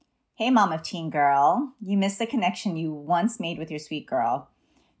Hey, mom of teen girl, you missed the connection you once made with your sweet girl.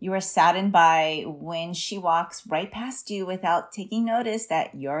 You are saddened by when she walks right past you without taking notice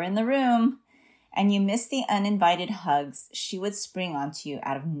that you're in the room, and you miss the uninvited hugs she would spring onto you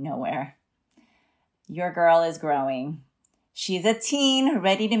out of nowhere. Your girl is growing. She's a teen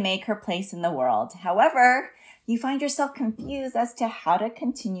ready to make her place in the world. However, you find yourself confused as to how to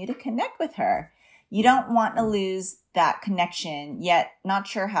continue to connect with her. You don't want to lose that connection, yet not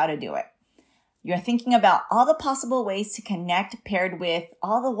sure how to do it. You're thinking about all the possible ways to connect paired with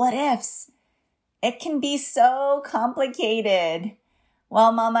all the what ifs. It can be so complicated.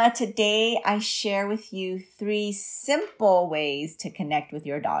 Well, mama, today I share with you 3 simple ways to connect with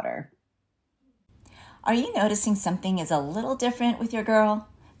your daughter. Are you noticing something is a little different with your girl?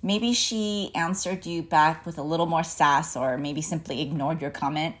 Maybe she answered you back with a little more sass, or maybe simply ignored your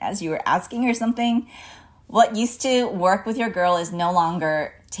comment as you were asking her something. What used to work with your girl is no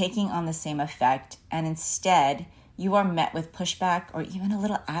longer taking on the same effect, and instead you are met with pushback or even a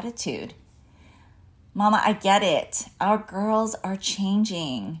little attitude. Mama, I get it. Our girls are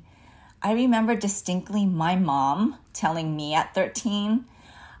changing. I remember distinctly my mom telling me at 13,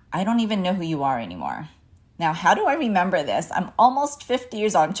 I don't even know who you are anymore. Now, how do I remember this? I'm almost 50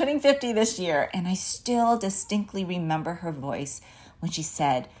 years old. I'm turning 50 this year, and I still distinctly remember her voice when she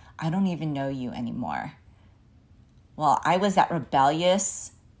said, I don't even know you anymore. Well, I was that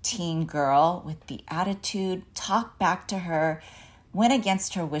rebellious teen girl with the attitude, talked back to her, went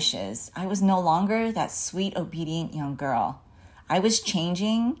against her wishes. I was no longer that sweet, obedient young girl. I was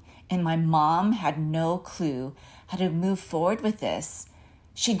changing, and my mom had no clue how to move forward with this.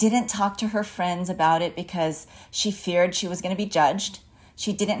 She didn't talk to her friends about it because she feared she was going to be judged.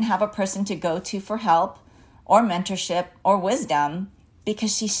 She didn't have a person to go to for help or mentorship or wisdom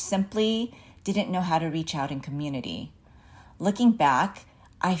because she simply didn't know how to reach out in community. Looking back,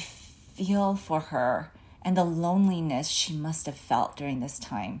 I feel for her and the loneliness she must have felt during this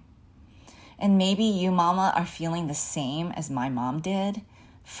time. And maybe you, mama, are feeling the same as my mom did,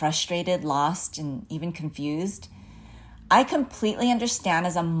 frustrated, lost, and even confused. I completely understand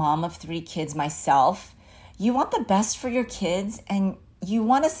as a mom of 3 kids myself. You want the best for your kids and you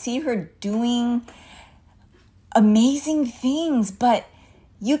want to see her doing amazing things, but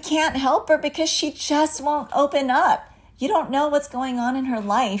you can't help her because she just won't open up. You don't know what's going on in her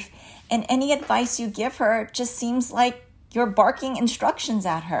life, and any advice you give her just seems like you're barking instructions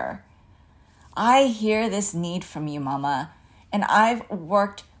at her. I hear this need from you, mama, and I've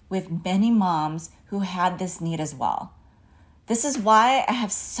worked with many moms who had this need as well. This is why I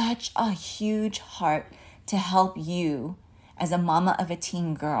have such a huge heart to help you as a mama of a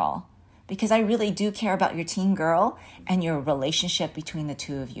teen girl, because I really do care about your teen girl and your relationship between the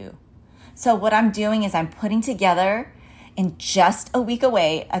two of you. So what I'm doing is I'm putting together in just a week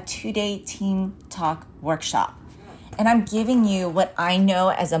away a 2-day teen talk workshop. And I'm giving you what I know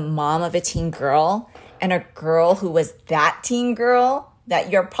as a mom of a teen girl and a girl who was that teen girl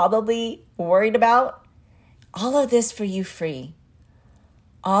that you're probably worried about. All of this for you free.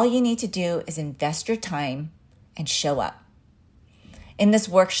 All you need to do is invest your time and show up. In this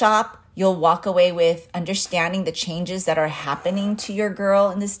workshop, you'll walk away with understanding the changes that are happening to your girl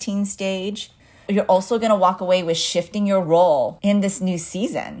in this teen stage. You're also going to walk away with shifting your role in this new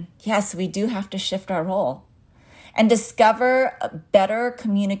season. Yes, we do have to shift our role. And discover better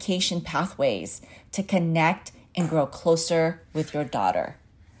communication pathways to connect and grow closer with your daughter.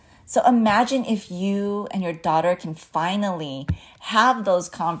 So imagine if you and your daughter can finally have those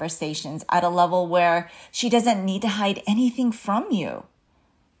conversations at a level where she doesn't need to hide anything from you.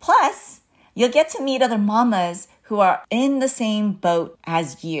 Plus, you'll get to meet other mamas who are in the same boat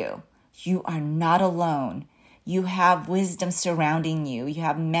as you. You are not alone. You have wisdom surrounding you. You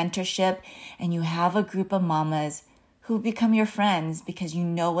have mentorship, and you have a group of mamas who become your friends because you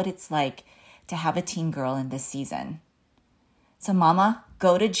know what it's like to have a teen girl in this season. So mama,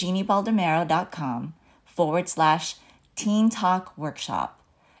 go to jeanniebaldomero.com/Teen Talk Workshop.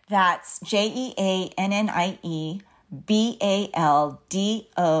 That's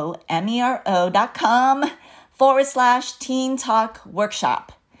JeannieBaldomero.com/Teen Talk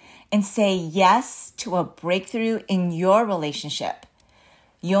Workshop. And say yes to a breakthrough in your relationship.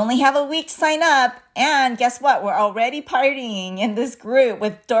 You only have a week to sign up. And guess what? We're already partying in this group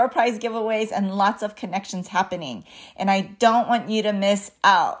with door prize giveaways and lots of connections happening. And I don't want you to miss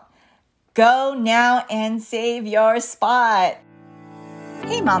out. Go now and save your spot.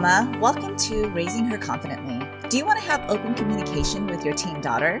 Hey mama, welcome to Raising Her Confidently. Do you want to have open communication with your teen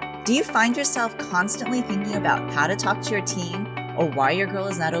daughter? Do you find yourself constantly thinking about how to talk to your teen or why your girl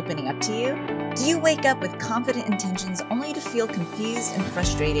is not opening up to you? Do you wake up with confident intentions only to feel confused and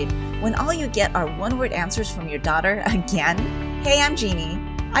frustrated when all you get are one-word answers from your daughter again? Hey, I'm Jeannie.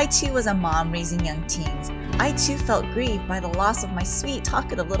 I too was a mom raising young teens. I too felt grieved by the loss of my sweet,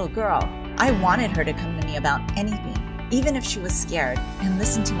 talkative little girl. I wanted her to come to me about anything, even if she was scared, and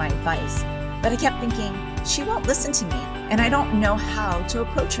listen to my advice. But I kept thinking, she won't listen to me, and I don't know how to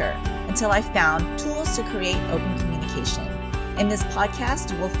approach her until I found tools to create open communication. In this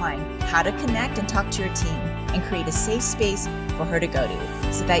podcast, you will find how to connect and talk to your teen and create a safe space for her to go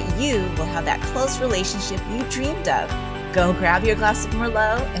to so that you will have that close relationship you dreamed of. Go grab your glass of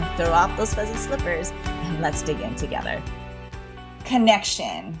Merlot and throw off those fuzzy slippers, and let's dig in together.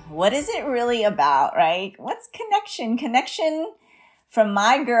 Connection. What is it really about, right? What's connection? Connection from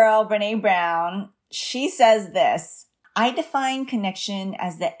my girl, Brené Brown. She says this: I define connection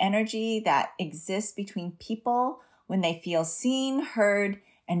as the energy that exists between people when they feel seen, heard,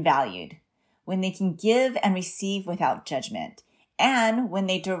 and valued, when they can give and receive without judgment, and when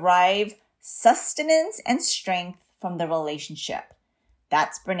they derive sustenance and strength from the relationship.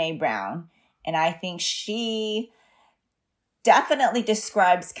 That's Brené Brown. And I think she definitely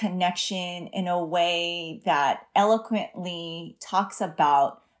describes connection in a way that eloquently talks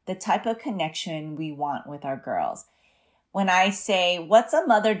about the type of connection we want with our girls. When I say, what's a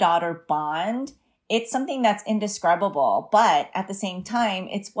mother-daughter bond? It's something that's indescribable, but at the same time,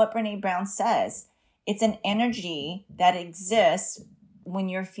 it's what Brené Brown says. It's an energy that exists when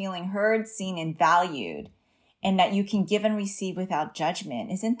you're feeling heard, seen, and valued, and that you can give and receive without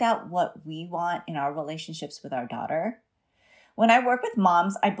judgment. Isn't that what we want in our relationships with our daughter? When I work with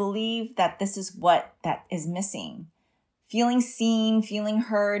moms, I believe that this is what that is missing. Feeling seen, feeling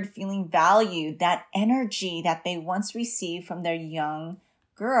heard, feeling valued, that energy that they once received from their young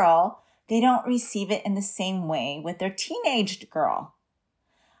girl, they don't receive it in the same way with their teenaged girl.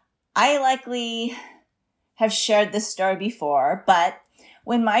 I likely have shared this story before, but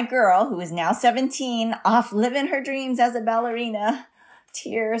when my girl, who is now 17, off living her dreams as a ballerina,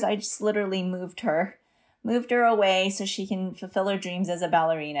 tears, I just literally moved her away so she can fulfill her dreams as a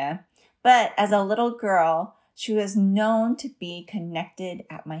ballerina. But as a little girl, she was known to be connected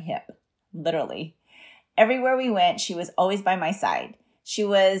at my hip, literally. Everywhere we went, she was always by my side. She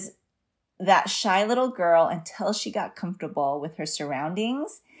was that shy little girl until she got comfortable with her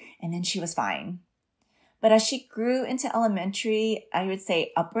surroundings, and then she was fine. But as she grew into elementary, I would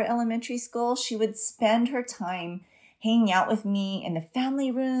say upper elementary school, she would spend her time hanging out with me in the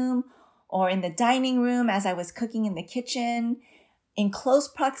family room or in the dining room as I was cooking in the kitchen, in close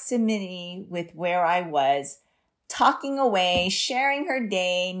proximity with where I was, talking away, sharing her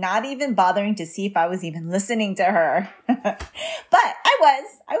day, not even bothering to see if I was even listening to her. But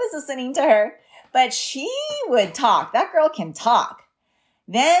I was listening to her, but she would talk. That girl can talk.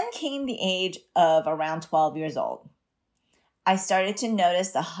 Then came the age of around 12 years old. I started to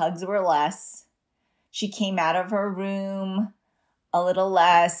notice the hugs were less. She came out of her room a little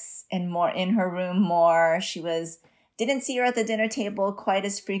less and more in her room more. Didn't see her at the dinner table quite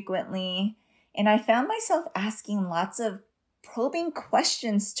as frequently. And I found myself asking lots of probing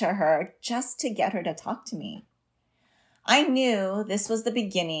questions to her just to get her to talk to me. I knew this was the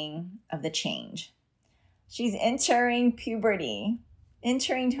beginning of the change. She's entering puberty,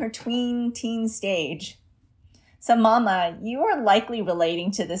 entering her teen stage. So mama, you are likely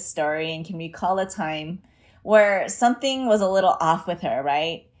relating to this story and can recall a time where something was a little off with her,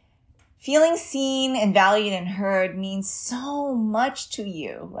 right? Feeling seen and valued and heard means so much to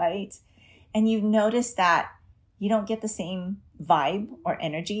you, right? And you've noticed that you don't get the same vibe or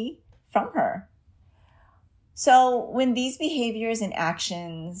energy from her. So when these behaviors and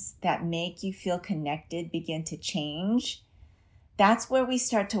actions that make you feel connected begin to change, that's where we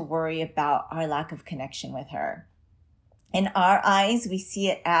start to worry about our lack of connection with her. In our eyes, we see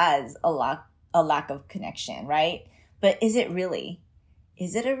it as a lack of connection, right? But is it really?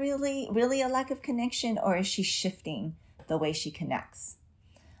 Is it really a lack of connection, or is she shifting the way she connects?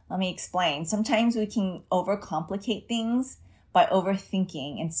 Let me explain. Sometimes we can overcomplicate things by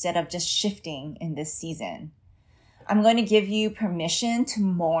overthinking instead of just shifting in this season. I'm going to give you permission to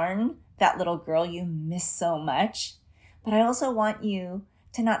mourn that little girl you miss so much, but I also want you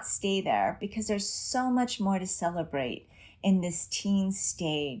to not stay there because there's so much more to celebrate in this teen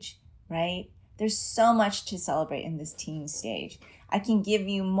stage, right? There's so much to celebrate in this teen stage. I can give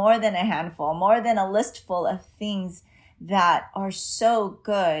you more than a handful, more than a list full of things that are so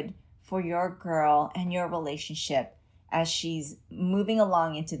good for your girl and your relationship as she's moving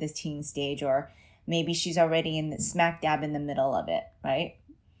along into this teen stage, or maybe she's already in the smack dab in the middle of it, right?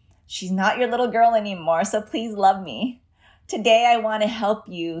 She's not your little girl anymore, so please love me. Today, I want to help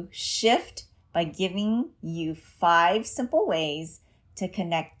you shift by giving you 5 simple ways to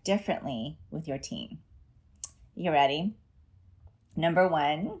connect differently with your teen. You ready? Number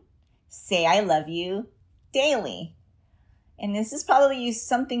 1, say I love you daily. And this is probably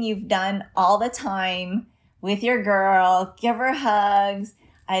something you've done all the time with your girl. Give her hugs.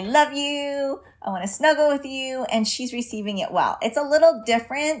 I love you. I want to snuggle with you. And she's receiving it well. It's a little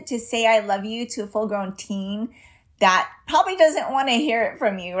different to say I love you to a full-grown teen that probably doesn't want to hear it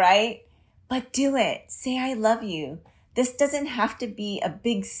from you, right? But do it. Say I love you. This doesn't have to be a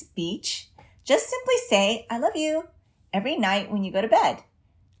big speech. Just simply say I love you every night when you go to bed.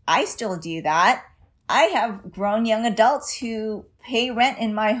 I still do that. I have grown young adults who pay rent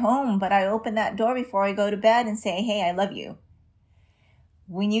in my home, but I open that door before I go to bed and say, hey, I love you.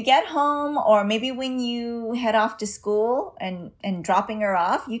 When you get home, or maybe when you head off to school and dropping her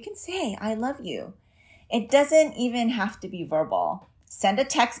off, you can say, I love you. It doesn't even have to be verbal. Send a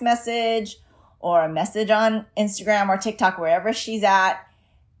text message or a message on Instagram or TikTok, wherever she's at.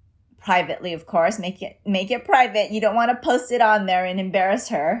 Privately, of course. Make it private. You don't want to post it on there and embarrass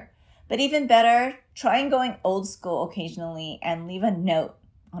her. But even better, try going old school occasionally and leave a note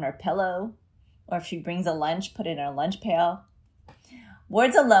on her pillow. Or if she brings a lunch, put it in her lunch pail.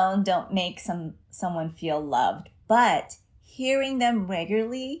 Words alone don't make someone feel loved, but hearing them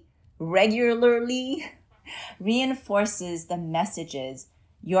regularly reinforces the messages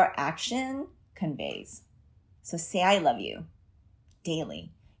your action conveys. So say I love you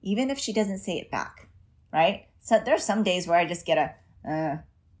daily, even if she doesn't say it back, right? So there's some days where I just get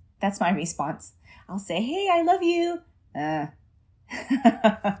that's my response. I'll say, hey, I love you.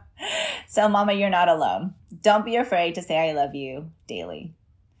 So mama, you're not alone. Don't be afraid to say I love you daily.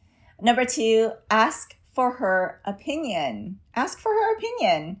 Number 2, ask for her opinion. Ask for her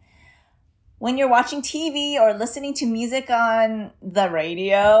opinion. When you're watching TV or listening to music on the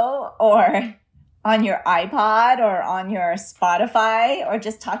radio or on your iPod or on your Spotify, or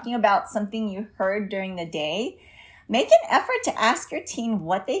just talking about something you heard during the day, make an effort to ask your teen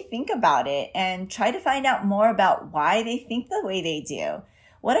what they think about it and try to find out more about why they think the way they do.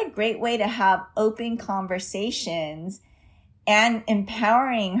 What a great way to have open conversations and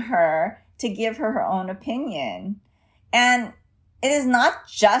empowering her to give her own opinion. And it is not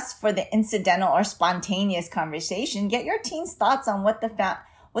just for the incidental or spontaneous conversation. Get your teen's thoughts on what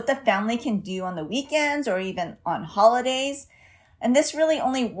the family can do on the weekends or even on holidays. And this really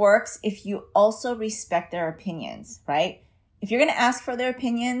only works if you also respect their opinions, right? If you're going to ask for their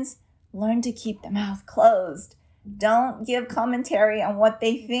opinions, learn to keep the mouth closed. Don't give commentary on what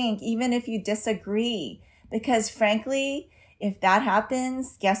they think, even if you disagree. Because frankly, if that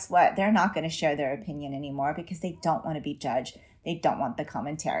happens, guess what? They're not going to share their opinion anymore because they don't want to be judged. They don't want the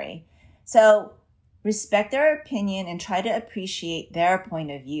commentary. So respect their opinion and try to appreciate their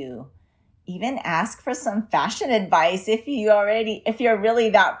point of view. Even ask for some fashion advice if you're really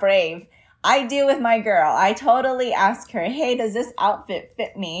that brave. I do with my girl. I totally ask her, hey, does this outfit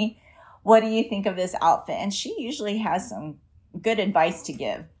fit me? What do you think of this outfit? And she usually has some good advice to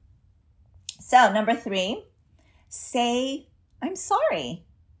give. So number 3, say, I'm sorry.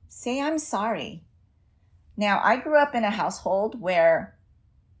 Say, I'm sorry. Now, I grew up in a household where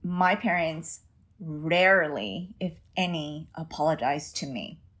my parents rarely, if any, apologized to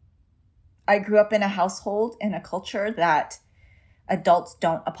me. I grew up in a household, in a culture that adults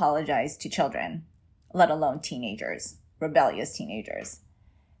don't apologize to children, let alone teenagers, rebellious teenagers.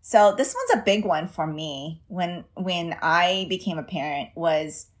 So this one's a big one for me when I became a parent,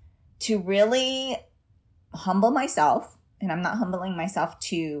 was to really humble myself. And I'm not humbling myself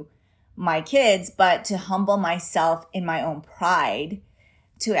to my kids, but to humble myself in my own pride,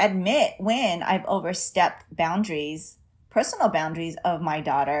 to admit when I've overstepped boundaries, personal boundaries of my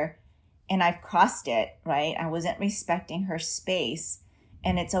daughter, and I've crossed it, right? I wasn't respecting her space,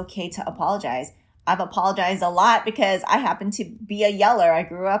 and it's okay to apologize. I've apologized a lot because I happen to be a yeller. I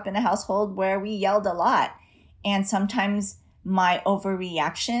grew up in a household where we yelled a lot. And sometimes my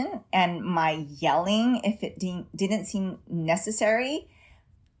overreaction and my yelling, if it didn't seem necessary,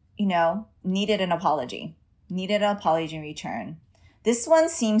 needed an apology in return. This one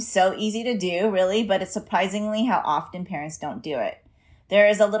seems so easy to do, really, but it's surprisingly how often parents don't do it. There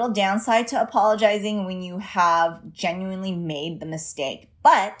is a little downside to apologizing when you have genuinely made the mistake,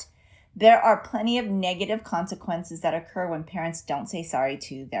 but there are plenty of negative consequences that occur when parents don't say sorry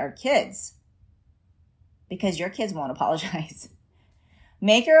to their kids, because your kids won't apologize.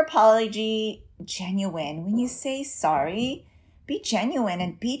 Make your apology genuine. When you say sorry, be genuine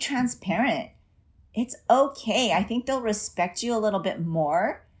and be transparent. It's okay. I think they'll respect you a little bit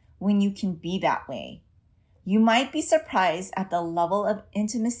more when you can be that way. You might be surprised at the level of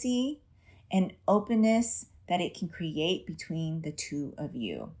intimacy and openness that it can create between the two of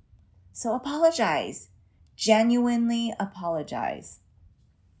you. So apologize. Genuinely apologize.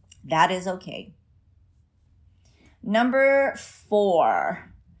 That is okay. Number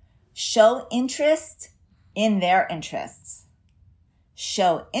 4, show interest in their interests.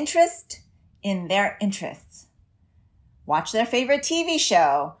 Show interest in their interests. Watch their favorite TV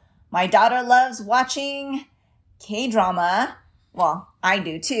show. My daughter loves watching K-drama. Well, I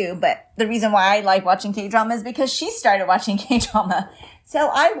do too, but the reason why I like watching K-drama is because she started watching K-drama.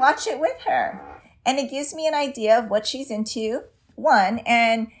 So I watch it with her. And it gives me an idea of what she's into, one,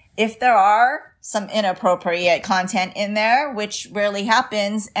 and if there are some inappropriate content in there, which rarely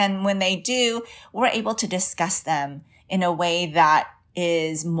happens, and when they do, we're able to discuss them in a way that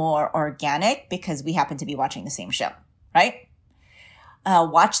is more organic because we happen to be watching the same show, right?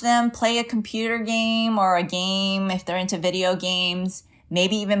 Watch them play a computer game or a game if they're into video games.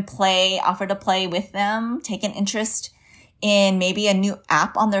 Maybe even offer to play with them. Take an interest in maybe a new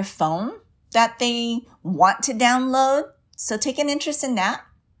app on their phone that they want to download. So take an interest in that.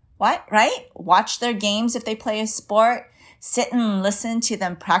 Right? Watch their games if they play a sport. Sit and listen to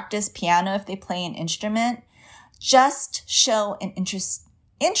them practice piano if they play an instrument. Just show an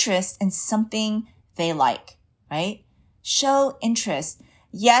interest in something they like, right? Show interest.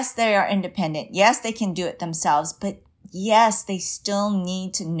 Yes, they are independent. Yes, they can do it themselves. But yes, they still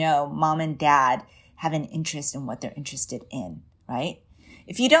need to know mom and dad have an interest in what they're interested in, right?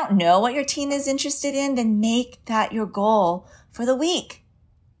 If you don't know what your teen is interested in, then make that your goal for the week.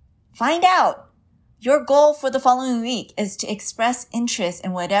 Find out. Your goal for the following week is to express interest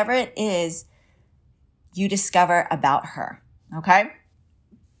in whatever it is you discover about her. Okay?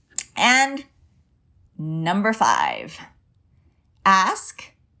 And number 5, ask,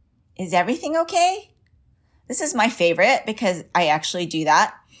 is everything okay? This is my favorite because I actually do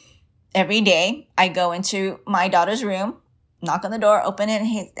that every day. I go into my daughter's room, knock on the door, open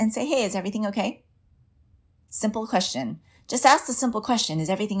it, and say, hey, is everything okay? Simple question. Just ask the simple question, is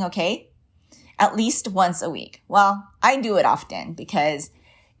everything okay? At least once a week. Well, I do it often because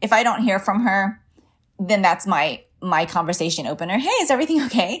if I don't hear from her, then that's my conversation opener. Hey, is everything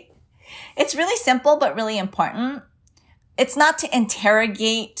okay? It's really simple, but really important. It's not to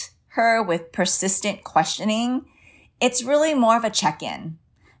interrogate her with persistent questioning. It's really more of a check-in.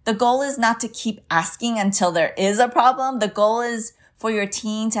 The goal is not to keep asking until there is a problem. The goal is for your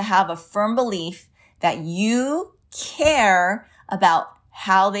teen to have a firm belief that you care about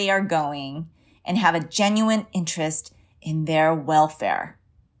how they are going and have a genuine interest in their welfare,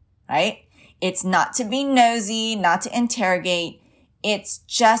 right? It's not to be nosy, not to interrogate. It's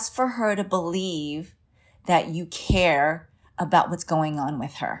just for her to believe that you care about what's going on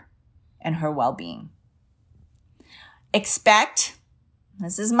with her and her well-being. Expect,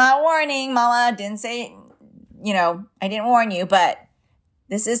 this is my warning, mama, didn't say, I didn't warn you, but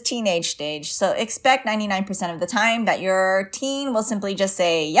this is teenage stage. So expect 99% of the time that your teen will simply just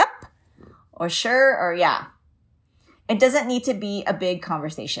say, yep, or sure, or yeah. It doesn't need to be a big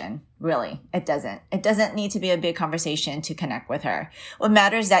conversation, really. It doesn't. It doesn't need to be a big conversation to connect with her. What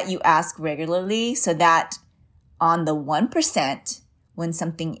matters is that you ask regularly so that on the 1%, when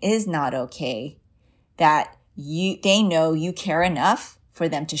something is not okay, that they know you care enough for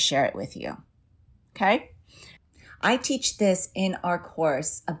them to share it with you. Okay? I teach this in our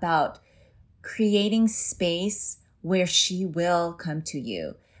course about creating space where she will come to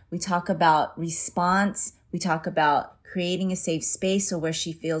you. We talk about response. We talk about creating a safe space so where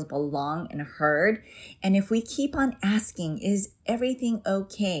she feels belong and heard. And if we keep on asking, is everything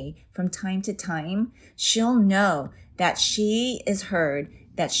okay from time to time, she'll know that she is heard,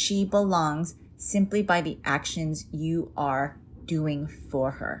 that she belongs simply by the actions you are doing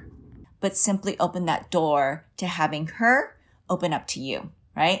for her. But simply open that door to having her open up to you,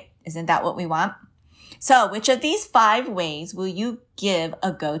 right? Isn't that what we want? So which of these 5 ways will you give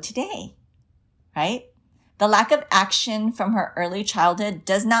a go today, right? The lack of action from her early childhood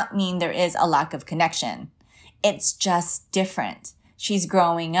does not mean there is a lack of connection. It's just different. She's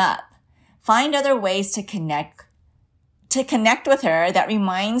growing up. Find other ways to connect with her that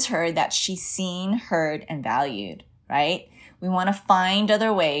reminds her that she's seen, heard, and valued, right? We want to find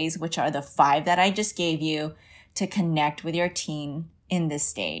other ways, which are the 5 that I just gave you, to connect with your teen in this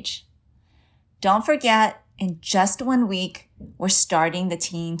stage. Don't forget, in just 1 week, we're starting the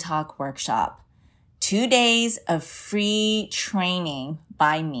Teen Talk Workshop. 2 days of free training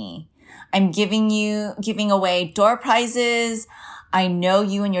by me. I'm giving away door prizes. I know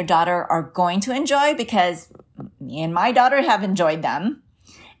you and your daughter are going to enjoy because me and my daughter have enjoyed them.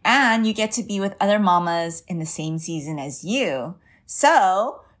 And you get to be with other mamas in the same season as you.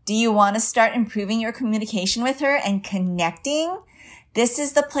 So Do you want to start improving your communication with her and connecting? This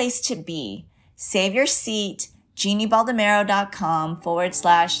is the place to be. Save your seat,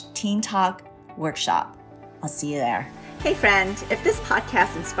 jeanniebaldemero.com/Teen Talk Workshop. I'll see you there. Hey friend, if this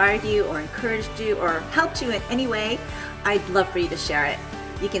podcast inspired you or encouraged you or helped you in any way, I'd love for you to share it.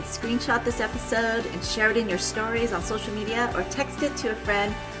 You can screenshot this episode and share it in your stories on social media or text it to a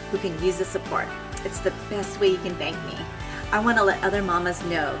friend who can use the support. It's the best way you can thank me. I want to let other mamas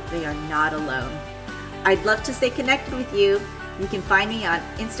know they are not alone. I'd love to stay connected with you. You can find me on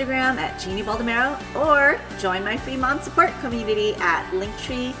Instagram at Jeannie Baldemero or join my free mom support community at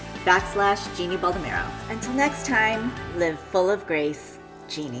Linktree/Jeannie Baldemero. Until next time, live full of grace,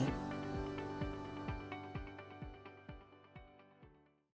 Jeannie.